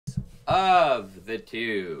of the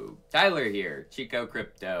tube. Tyler here, Chico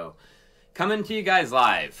Crypto, coming to you guys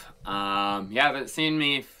live. You haven't seen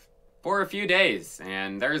me for a few days,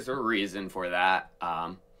 and there's a reason for that.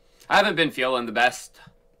 I haven't been feeling the best,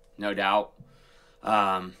 no doubt.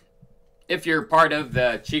 If you're part of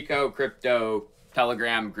the Chico Crypto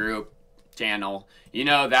Telegram group channel, you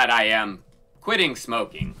know that I am quitting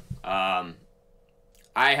smoking. I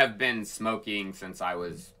have been smoking since I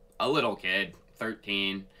was a little kid,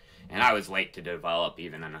 13, and I was late to develop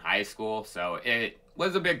even in high school, so it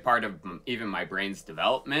was a big part of even my brain's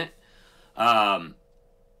development.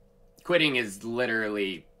 Quitting is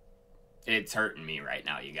literally, it's hurting me right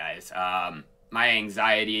now, you guys. My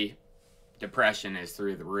anxiety, depression is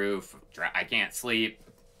through the roof. I can't sleep.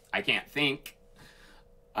 I can't think.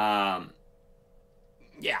 Yeah,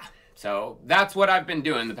 so that's what I've been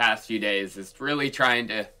doing the past few days, is really trying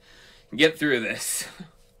to get through this.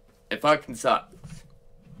 It fucking sucks.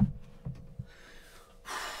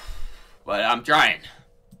 But I'm trying.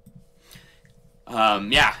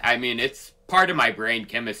 Yeah, I mean, it's part of my brain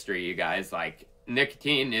chemistry, you guys. Like,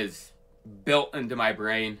 nicotine is built into my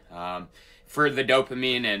brain for the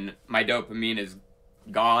dopamine, and my dopamine is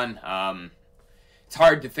gone. It's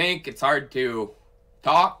hard to think. It's hard to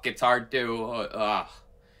talk. It's hard to...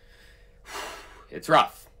 it's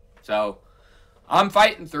rough. So, I'm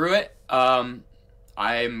fighting through it.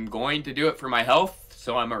 I'm going to do it for my health,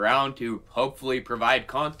 so I'm around to hopefully provide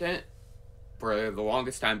content for the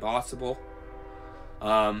longest time possible.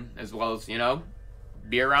 As well as, you know,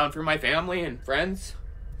 be around for my family and friends.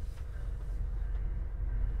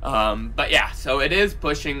 But yeah, so it is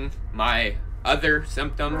pushing my other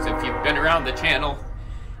symptoms. If you've been around the channel,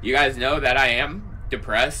 you guys know that I am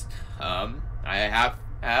depressed. I have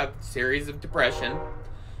a series of depression,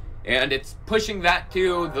 and it's pushing that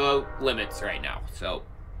to the limits right now. So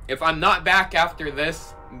if I'm not back after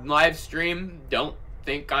this live stream, don't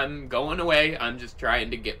think I'm going away. I'm just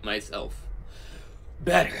trying to get myself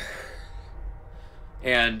better.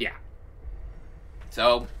 And yeah,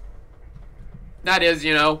 so that is,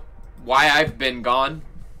 you know, why I've been gone.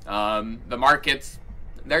 The markets,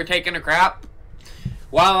 they're taking a crap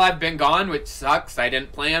while I've been gone, which sucks. I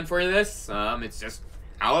didn't plan for this. It's just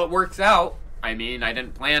how it works out. I mean, I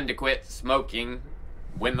didn't plan to quit smoking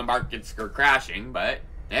when the markets are crashing, but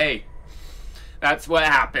hey, that's what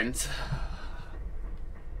happens.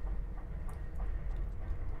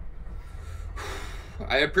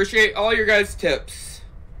 I appreciate all your guys' tips.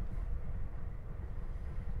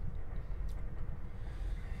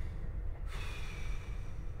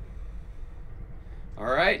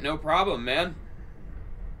 Alright, no problem, man.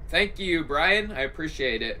 Thank you, Brian. I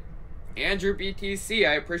appreciate it. Andrew BTC,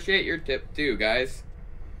 I appreciate your tip too, guys.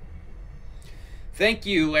 Thank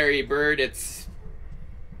you, Larry Bird.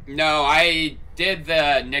 No, I did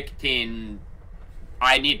the nicotine.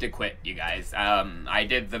 I need to quit, you guys. I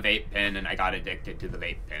did the vape pen, and I got addicted to the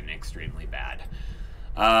vape pen extremely bad.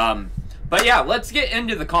 But yeah, let's get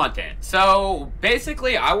into the content. So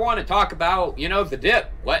basically, I want to talk about, you know, the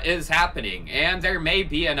dip, what is happening, and there may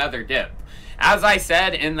be another dip. As I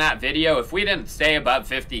said in that video, if we didn't stay above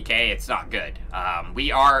 50K, it's not good.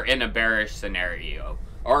 We are in a bearish scenario.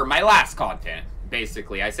 Or my last content,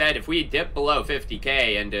 basically. I said if we dip below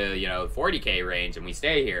 50K into, you know, 40K range and we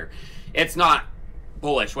stay here, it's not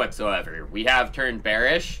bullish whatsoever. We have turned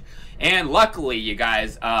bearish. And luckily, you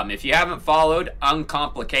guys, if you haven't followed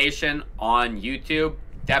Uncomplication on YouTube,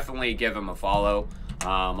 definitely give him a follow.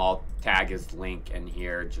 I'll tag his link in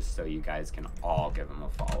here just so you guys can all give him a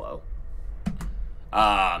follow.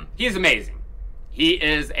 He's amazing. He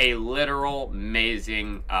is a literal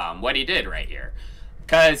amazing, what he did right here.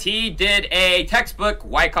 Because he did a textbook,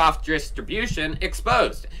 Wyckoff Distribution,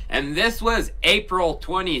 exposed. And this was April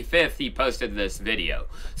 25th he posted this video.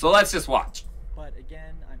 So let's just watch. But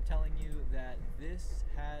again, I'm telling you that this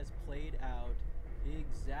has played out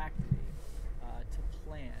exactly to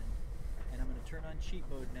plan. And I'm going to turn on cheat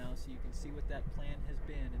mode now so you can see what that plan has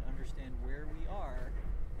been and understand where we are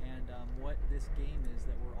and what this game is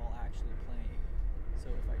that we're all actually playing.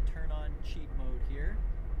 So if I turn on cheat mode here,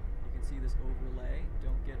 you can see this overlay.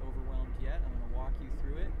 Don't get overwhelmed yet. I'm going to walk you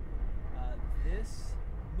through it. This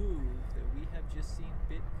move that we have just seen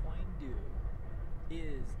Bitcoin do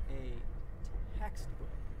is a textbook,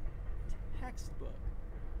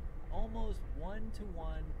 almost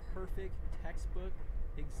one-to-one perfect textbook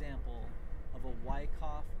example of a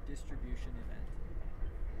Wyckoff distribution event.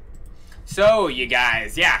 So, you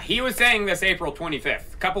guys, yeah, he was saying this April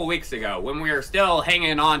 25th, a couple weeks ago, when we were still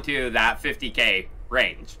hanging on to that 50K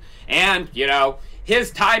range. And, you know,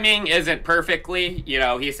 his timing isn't perfectly, you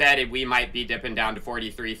know, he said we might be dipping down to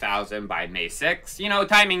 43,000 by May 6th. You know,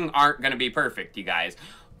 timing aren't going to be perfect, you guys.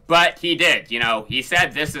 But he did, you know, he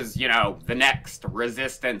said this is, you know, the next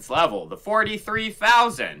resistance level, the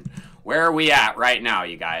 43,000. Where are we at right now,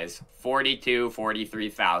 you guys?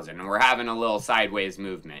 43,000. And we're having a little sideways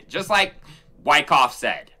movement. Just like Wyckoff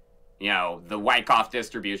said, you know, the Wyckoff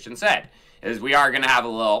Distribution said, is we are going to have a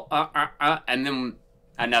little and then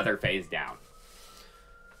another phase down.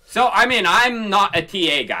 So, I mean, I'm not a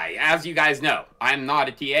TA guy. As you guys know, I'm not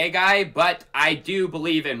a TA guy, but I do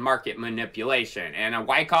believe in market manipulation. And a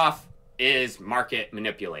Wyckoff is market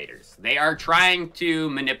manipulators. They are trying to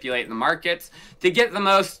manipulate the markets to get the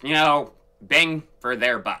most, you know, bang for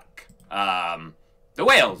their buck. The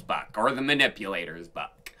whale's buck, or the manipulator's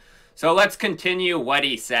buck. So let's continue what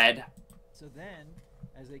he said. So then,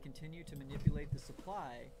 as they continue to manipulate the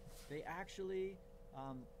supply, they actually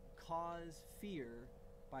cause fear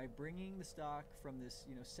by bringing the stock from this,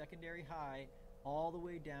 you know, secondary high all the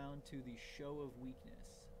way down to the show of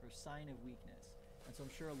weakness, or sign of weakness. And so I'm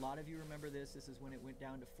sure a lot of you remember this. This is when it went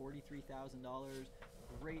down to $43,000.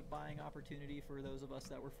 Great buying opportunity for those of us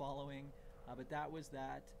that were following. But that was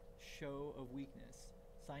that show of weakness,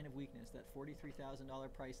 sign of weakness, that $43,000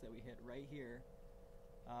 price that we hit right here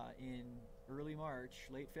in early March,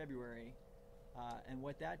 late February. And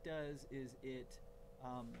what that does is it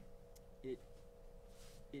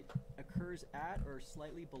occurs at or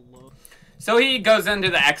slightly below. So he goes into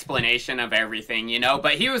the explanation of everything, you know,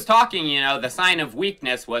 but he was talking, you know, the sign of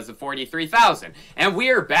weakness was the 43,000. And we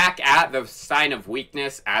are back at the sign of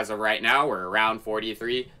weakness as of right now. We're around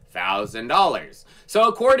 $43,000. So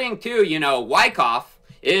according to, you know, Wyckoff,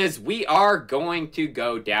 is we are going to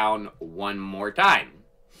go down one more time.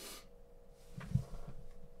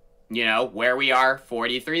 You know, where we are,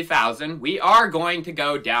 43,000, we are going to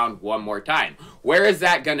go down one more time. Where is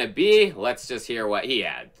that going to be? Let's just hear what he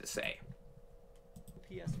had to say.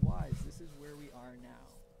 PS-wise, this is where we are now.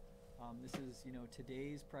 This is, you know,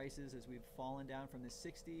 today's prices as we've fallen down from the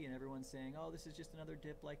 60, and everyone's saying, oh, this is just another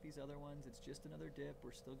dip like these other ones. It's just another dip.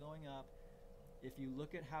 We're still going up. If you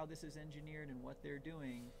look at how this is engineered and what they're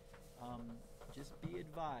doing, just be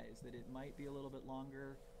advised that it might be a little bit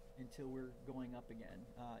longer until we're going up again.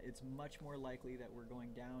 It's much more likely that we're going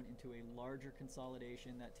down into a larger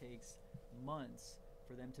consolidation that takes months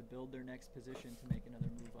for them to build their next position to make another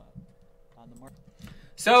move up on the market.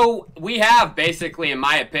 So we have basically, in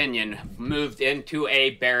my opinion, moved into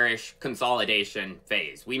a bearish consolidation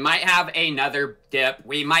phase. We might have another dip.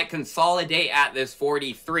 We might consolidate at this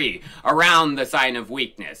 43 around the sign of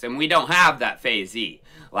weakness. And we don't have that phase E,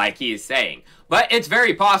 like he's saying. But it's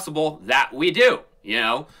very possible that we do. You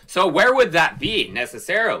know, so where would that be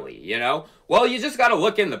necessarily, you know? Well, you just got to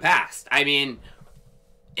look in the past. I mean,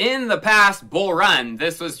 in the past bull run,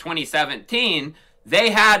 this was 2017,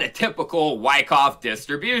 they had a typical Wyckoff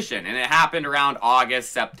distribution, and it happened around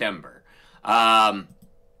August, September.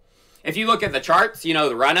 If you look at the charts, you know,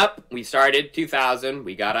 the run up, we started 2,000,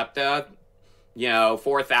 we got up to, you know,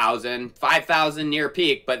 4,000, 5,000 near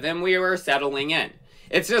peak, but then we were settling in.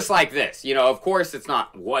 It's just like this, you know, of course it's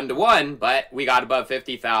not one-to-one, but we got above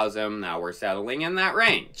 50,000, now we're settling in that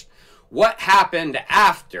range. What happened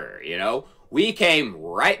after, you know? We came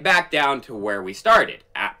right back down to where we started,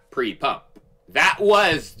 at pre-pump. That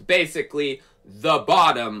was basically the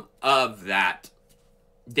bottom of that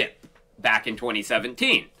dip back in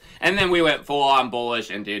 2017. And then we went full-on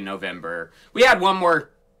bullish into November. We had one more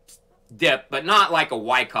dip, but not like a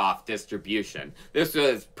Wyckoff distribution. This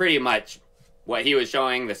was pretty much what he was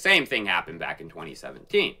showing. The same thing happened back in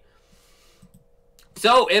 2017.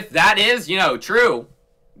 So if that is, you know, true,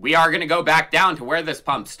 we are going to go back down to where this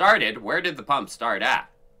pump started. Where did the pump start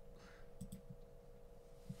at?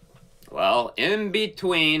 Well, in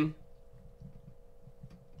between,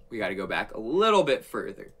 we got to go back a little bit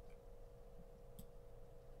further.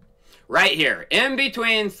 Right here, in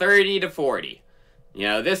between 30 to 40. You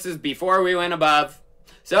know, this is before we went above.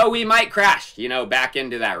 So we might crash, you know, back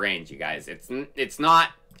into that range, you guys. It's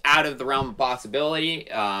not out of the realm of possibility.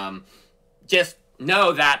 Just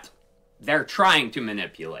know that they're trying to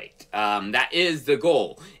manipulate. That is the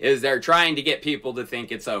goal, is they're trying to get people to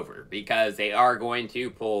think it's over, because they are going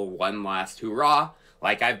to pull one last hoorah.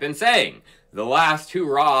 Like I've been saying, the last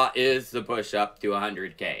hoorah is the push up to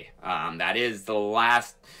 100K. That is the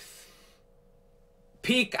last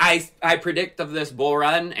peak I predict of this bull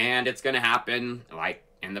run, and it's going to happen like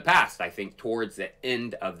in the past, I think towards the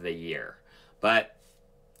end of the year. But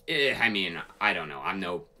I mean, I don't know, I'm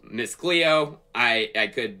no Miss Cleo.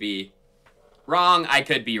 I could be wrong, I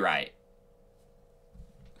could be right.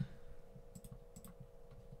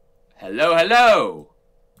 Hello, hello.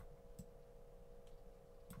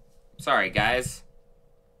 Sorry, guys.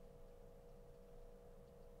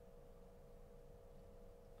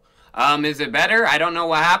 Is it better? I don't know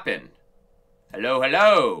what happened. Hello,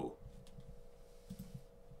 hello.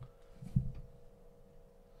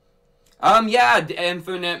 Yeah,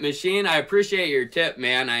 Infinite Machine, I appreciate your tip,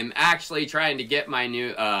 man. I'm actually trying to get my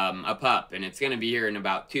new, a pup, and it's gonna be here in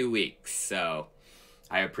about 2 weeks, so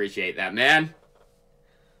I appreciate that, man.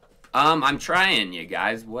 I'm trying, you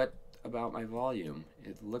guys. What about my volume?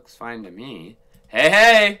 It looks fine to me. Hey,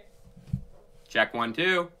 hey! Check 1,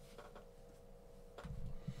 2.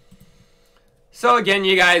 So again,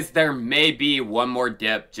 you guys, there may be one more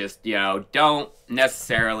dip. Just, you know, don't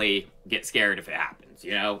necessarily get scared if it happens,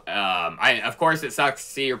 you know? Of course, it sucks to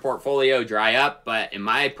see your portfolio dry up, but in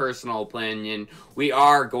my personal opinion, we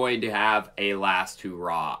are going to have a last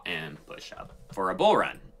hurrah and push up for a bull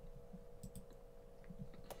run.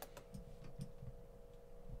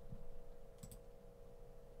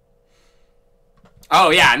 Oh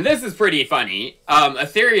yeah, and this is pretty funny.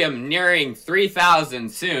 Ethereum nearing 3,000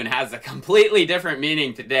 soon has a completely different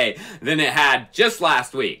meaning today than it had just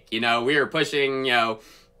last week. You know, we were pushing, you know,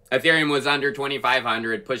 Ethereum was under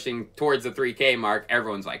 2,500, pushing towards the 3K mark.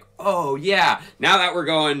 Everyone's like, oh yeah. Now that we're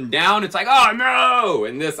going down, it's like, oh no!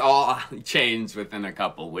 And this all changed within a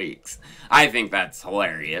couple weeks. I think that's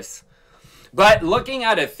hilarious. But looking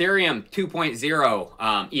at Ethereum 2.0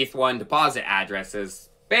 ETH1 deposit addresses,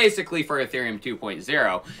 basically for Ethereum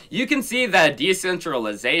 2.0, you can see the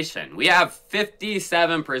decentralization. We have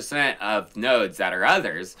 57% of nodes that are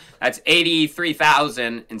others. That's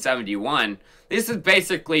 83,071. This is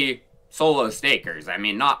basically solo stakers. I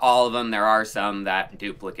mean, not all of them. There are some that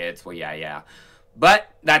duplicates. Well, yeah. But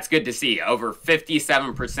that's good to see. Over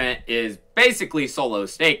 57% is basically solo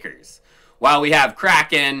stakers. While we have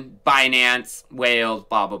Kraken, Binance, Whales,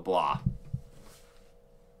 blah, blah, blah.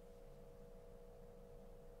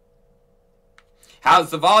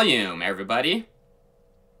 How's the volume, everybody?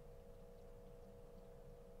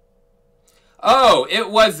 Oh,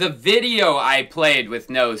 it was the video I played with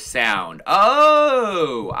no sound.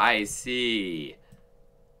 Oh, I see.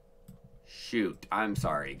 Shoot, I'm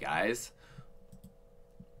sorry, guys.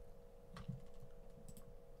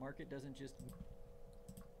 Market doesn't just...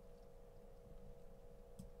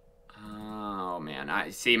 Oh, man.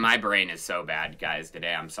 I see, my brain is so bad, guys,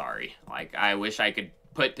 today. I'm sorry. Like, I wish I could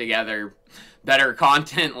put together better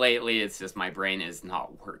content lately. It's just my brain is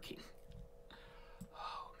not working.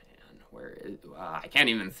 Oh man, where is I can't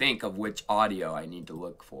even think of which audio I need to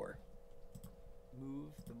look for.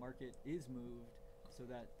 The market is moved so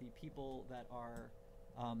that the people that are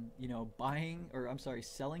you know, buying, or I'm sorry,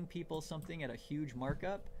 selling people something at a huge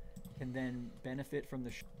markup can then benefit from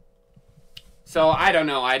the so I don't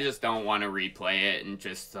know, I just don't want to replay it, and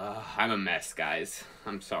just I'm a mess, guys.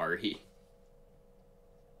 I'm sorry.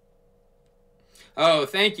 Oh,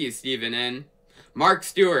 thank you, Stephen N. Mark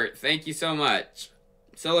Stewart, thank you so much.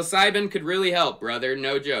 Psilocybin could really help, brother.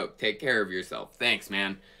 No joke. Take care of yourself. Thanks,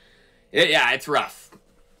 man. Yeah, it's rough.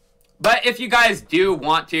 But if you guys do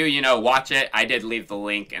want to, you know, watch it, I did leave the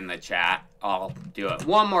link in the chat. I'll do it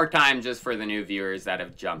one more time just for the new viewers that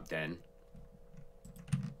have jumped in.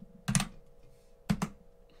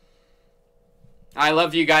 I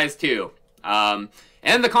love you guys, too. And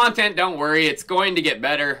the content, don't worry, it's going to get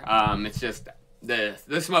better. It's just...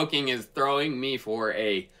 The smoking is throwing me for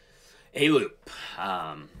a loop.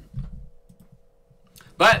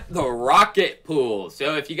 But the rocket pool.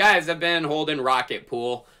 So if you guys have been holding rocket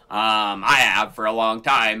pool, I have for a long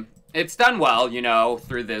time. It's done well, you know,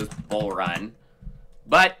 through this bull run.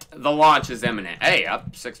 But the launch is imminent. Hey,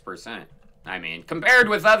 up 6%. I mean, compared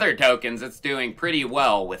with other tokens, it's doing pretty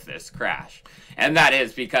well with this crash. And that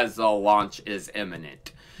is because the launch is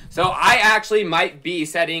imminent. So I actually might be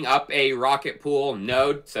setting up a rocket pool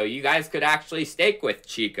node, so you guys could actually stake with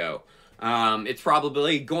Chico. It's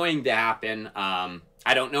probably going to happen. I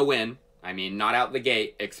don't know when. I mean, not out the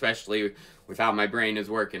gate, especially with how my brain is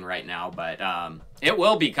working right now, but it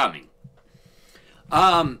will be coming.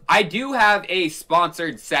 I do have a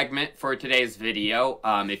sponsored segment for today's video.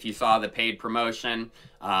 If you saw the paid promotion,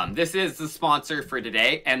 this is the sponsor for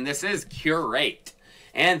today, and this is Curate.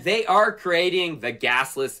 And they are creating the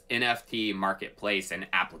gasless NFT marketplace and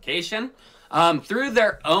application through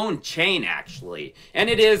their own chain, actually. And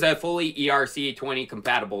it is a fully ERC20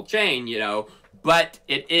 compatible chain, you know, but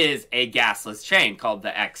it is a gasless chain called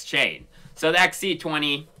the X chain. So the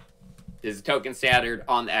XC20 is a token standard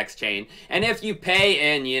on the X chain. And if you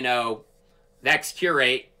pay in, you know, the X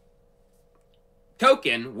curate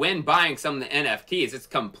token when buying some of the NFTs, it's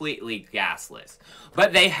completely gasless.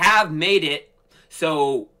 But they have made it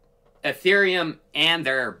so Ethereum and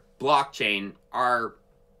their blockchain are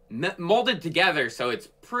molded together so it's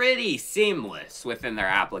pretty seamless within their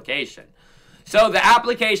application. So the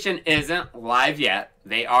application isn't live yet.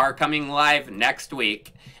 They are coming live next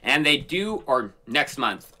week, and they do, or next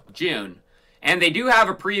month, June, and they do have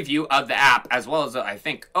a preview of the app, as well as, I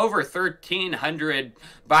think, over 1,300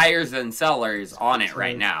 buyers and sellers on it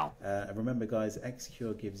right now. Remember, guys,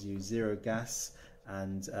 Xcure gives you 0 gas,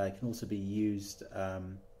 and can also be used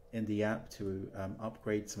in the app to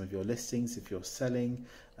upgrade some of your listings if you're selling.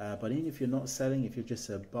 But even if you're not selling, if you're just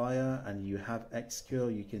a buyer and you have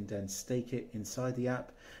Xcure, you can then stake it inside the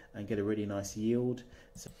app and get a really nice yield.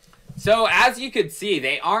 So as you could see,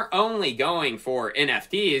 they aren't only going for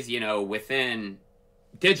NFTs, you know, within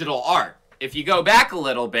digital art. If you go back a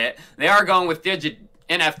little bit, they are going with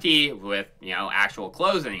NFT with, you know, actual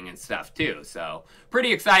clothing and stuff too. So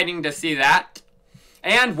pretty exciting to see that.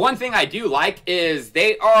 And one thing I do like is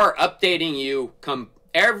they are updating you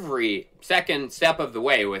every second step of the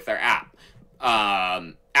way with their app.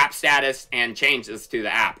 App status and changes to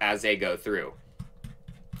the app as they go through.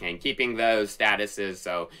 And keeping those statuses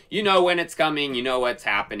so you know when it's coming, you know what's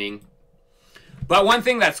happening. But one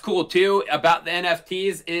thing that's cool too about the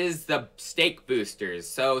NFTs is the stake boosters.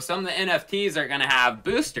 So some of the NFTs are going to have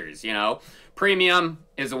boosters, you know. Premium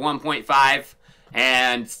is a 1.5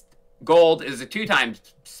 and Gold is a 2x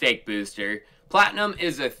stake booster. Platinum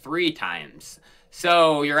is a 3x.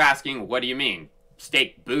 So you're asking, what do you mean?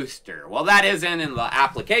 Stake booster. Well, that isn't in the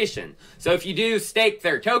application. So if you do stake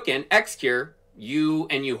their token, Xcure, you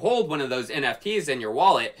hold one of those NFTs in your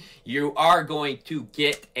wallet, you are going to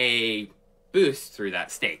get a boost through that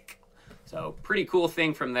stake. So pretty cool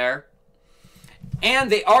thing from there.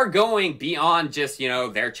 And they are going beyond just, you know,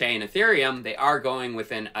 their chain Ethereum. They are going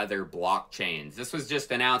within other blockchains. This was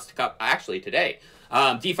just announced actually today.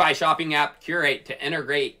 DeFi shopping app Curate to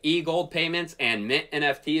integrate e-gold payments and mint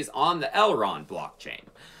NFTs on the Elrond blockchain.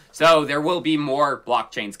 So there will be more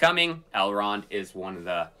blockchains coming. Elrond is one of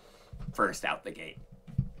the first out the gate.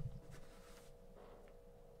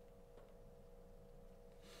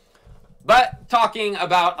 But talking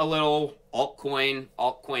about a little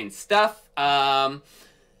altcoin stuff,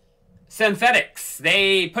 Synthetics,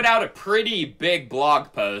 they put out a pretty big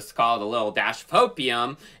blog post called A Little Dash of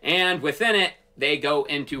Hopium, and within it, they go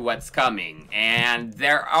into what's coming. And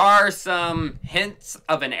there are some hints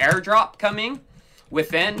of an airdrop coming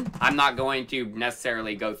within. I'm not going to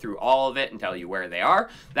necessarily go through all of it and tell you where they are.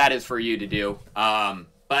 That is for you to do.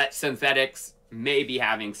 But Synthetics may be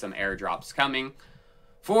having some airdrops coming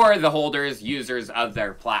for the holders, users of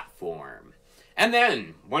their platform. And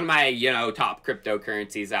then, one of my, you know, top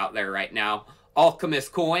cryptocurrencies out there right now,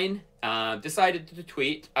 Alchemist Coin, decided to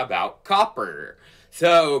tweet about Copper.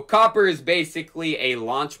 So, Copper is basically a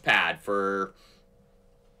launch pad for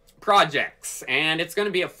projects, and it's going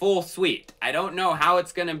to be a full suite. I don't know how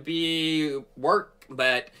it's going to work,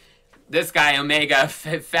 but this guy, Omega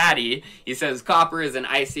Fatty, he says Copper is an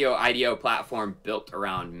ICO platform built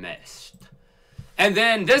around Mist. And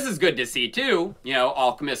then this is good to see too, you know,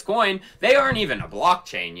 Alchemist Coin, they aren't even a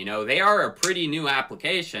blockchain, you know, they are a pretty new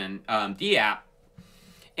application, D-app,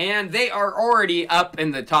 and they are already up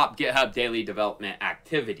in the top GitHub daily development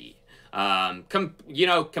activity. You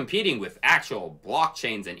know, competing with actual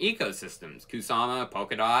blockchains and ecosystems, Kusama,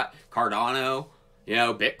 Polkadot, Cardano, you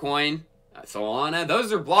know, Bitcoin, Solana,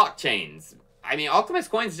 those are blockchains. I mean,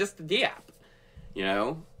 Alchemist Coin's just a D-app, you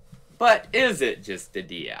know. But is it just a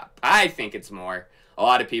D-app? I think it's more. A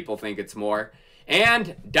lot of people think it's more.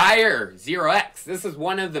 And Dyer 0x, this is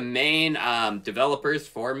one of the main developers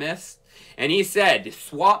for Mist. And he said,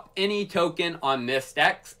 swap any token on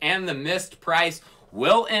MistX and the Mist price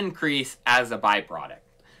will increase as a byproduct.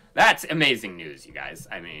 That's amazing news, you guys.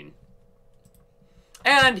 I mean.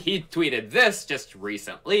 And he tweeted this just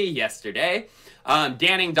recently, yesterday.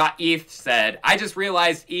 Danning.eth said, I just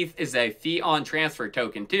realized ETH is a fee on transfer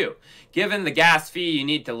token too. Given the gas fee, you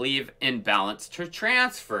need to leave in balance to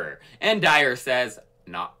transfer. And Dyer says,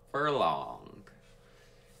 not for long.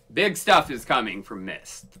 Big stuff is coming from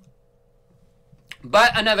Mist.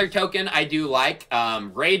 But another token I do like,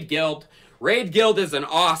 Raid Guild. Raid Guild is an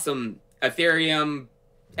awesome Ethereum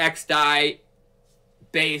XDAI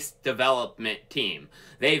based development team.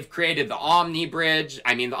 They've created the Omni Bridge.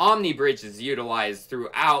 I mean, the Omni Bridge is utilized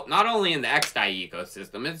throughout, not only in the XDAI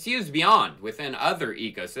ecosystem, it's used beyond within other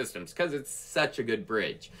ecosystems because it's such a good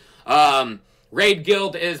bridge. Raid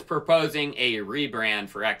Guild is proposing a rebrand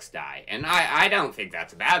for XDAI, and I don't think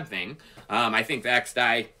that's a bad thing. I think the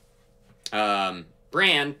XDAI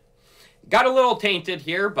brand got a little tainted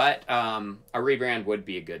here, but a rebrand would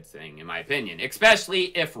be a good thing, in my opinion. Especially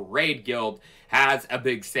if Raid Guild has a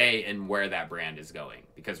big say in where that brand is going.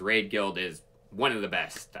 Because Raid Guild is one of the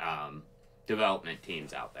best development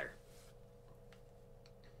teams out there.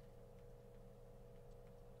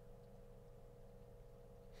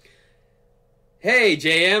 Hey,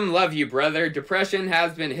 JM, love you, brother. Depression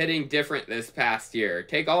has been hitting different this past year.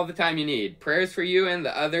 Take all the time you need. Prayers for you and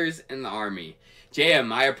the others in the army.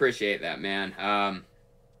 JM, I appreciate that, man.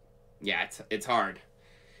 Yeah, it's hard.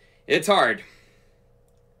 It's hard.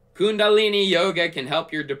 Kundalini yoga can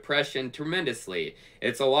help your depression tremendously.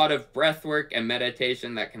 It's a lot of breath work and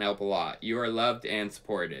meditation that can help a lot. You are loved and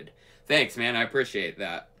supported. Thanks, man. I appreciate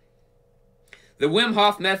that. The Wim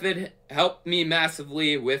Hof method helped me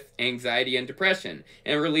massively with anxiety and depression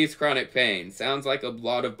and release chronic pain. Sounds like a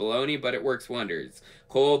lot of baloney, but it works wonders.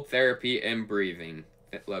 Cold therapy and breathing.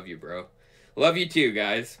 Love you, bro. Love you too,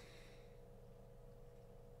 guys.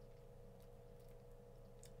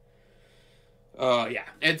 Yeah,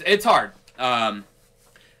 it's hard. Yeah,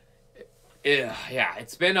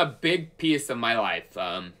 it's been a big piece of my life.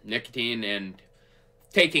 Nicotine and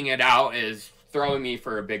taking it out is throwing me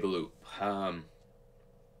for a big loop.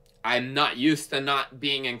 I'm not used to not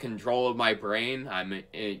being in control of my brain. I'm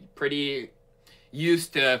pretty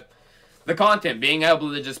used to the content, being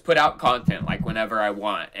able to just put out content like whenever I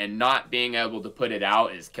want, and not being able to put it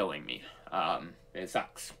out is killing me. It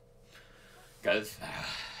sucks. Because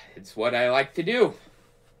it's what I like to do.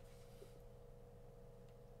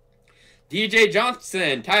 DJ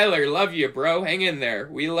Johnson, Tyler, love you, bro. Hang in there.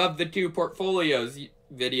 We love the 2 portfolios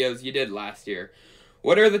videos you did last year.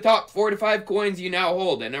 What are the top 4 to 5 coins you now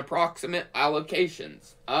hold and approximate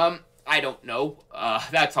allocations? I don't know.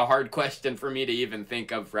 That's a hard question for me to even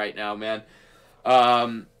think of right now, man.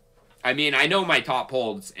 I mean, I know my top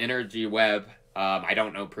holds, Energy Web. I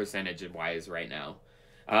don't know percentage-wise right now.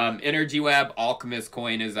 Energy Web, Alchemist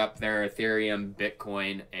Coin is up there, Ethereum,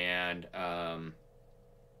 Bitcoin, and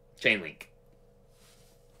Chainlink.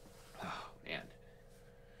 Oh, man.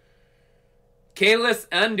 Kalis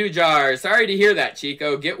Andujar, sorry to hear that,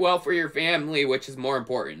 Chico. Get well for your family, which is more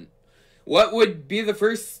important. What would be the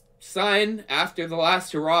first sign after the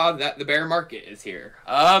last hurrah that the bear market is here?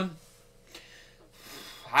 I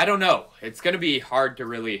don't know. It's going to be hard to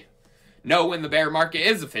really know when the bear market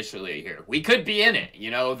is officially here. We could be in it.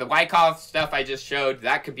 You know, the Wyckoff stuff I just showed,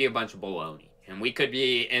 that could be a bunch of baloney. And we could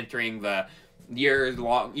be entering the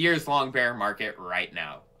years-long bear market right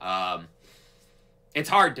now. It's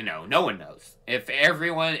hard to know. No one knows. If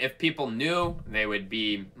people knew, they would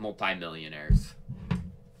be multimillionaires.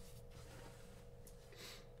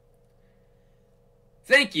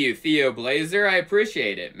 Thank you, Theo Blazer. I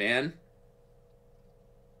appreciate it, man.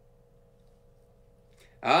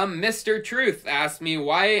 Mr. Truth asked me,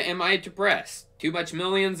 why am I depressed? Too much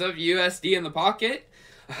millions of USD in the pocket?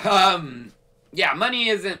 Yeah, money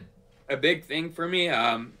isn't a big thing for me.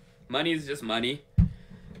 Money is just money.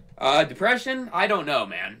 Depression? I don't know,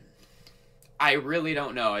 man. I really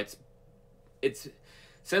don't know. It's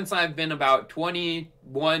since I've been about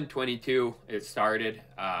 21, 22, it started.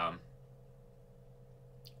 I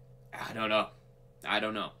don't know. I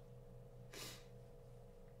don't know.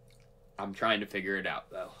 I'm trying to figure it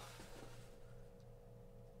out, though.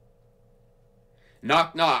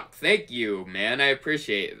 Knock, knock. Thank you, man. I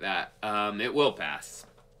appreciate that. It will pass.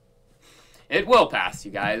 It will pass,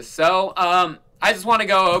 you guys. So, I just want to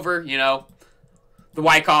go over, you know, the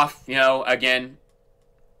Wyckoff, you know, again,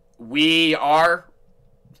 we are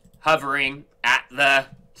hovering at the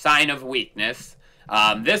sign of weakness.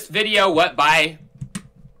 This video went by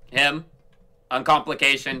him,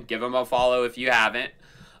 Uncomplication. Give him a follow if you haven't.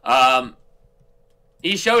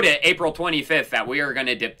 He showed it April 25th that we are going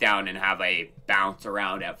to dip down and have a bounce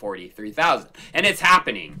around at 43,000. And it's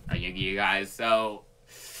happening, you guys. So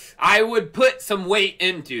I would put some weight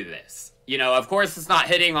into this. You know, of course, it's not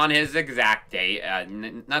hitting on his exact date.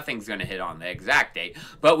 Nothing's going to hit on the exact date.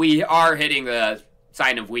 But we are hitting the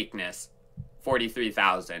sign of weakness,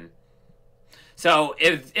 43,000. So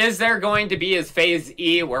is there going to be his phase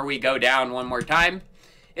E where we go down one more time?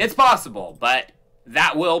 It's possible, but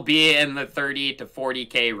that will be in the 30 to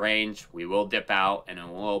 40K range. We will dip out and it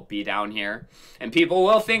will be down here. And people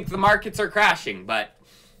will think the markets are crashing. But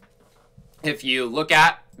if you look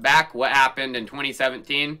at back what happened in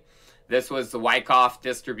 2017, this was the Wyckoff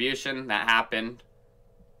Distribution that happened.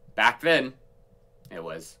 Back then, it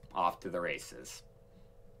was off to the races.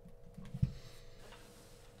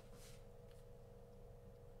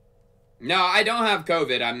 No, I don't have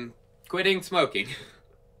COVID. I'm quitting smoking.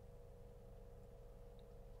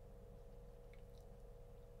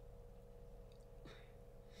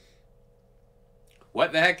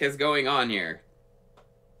 What the heck is going on here?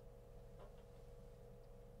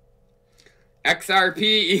 XRP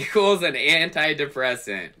equals an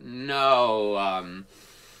antidepressant. No,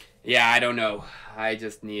 yeah, I don't know. I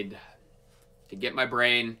just need to get my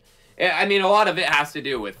brain. I mean, a lot of it has to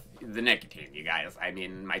do with the nicotine, you guys. I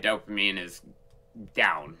mean, my dopamine is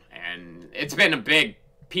down, and it's been a big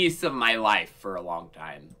piece of my life for a long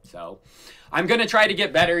time. So I'm gonna try to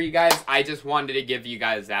get better, you guys. I just wanted to give you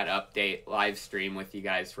guys that update live stream with you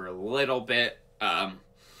guys for a little bit,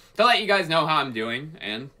 to let you guys know how I'm doing.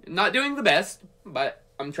 And not doing the best, but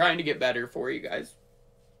I'm trying to get better for you guys.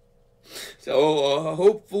 So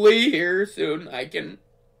hopefully here soon I can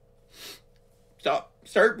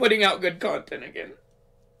start putting out good content again,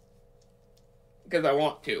 because I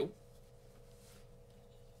want to.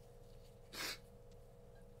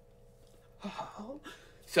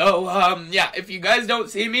 So yeah, if you guys don't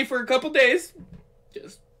see me for a couple days,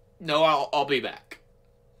 just know I'll be back.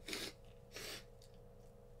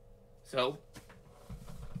 So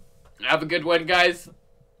have a good one, guys.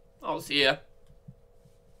 I'll see ya.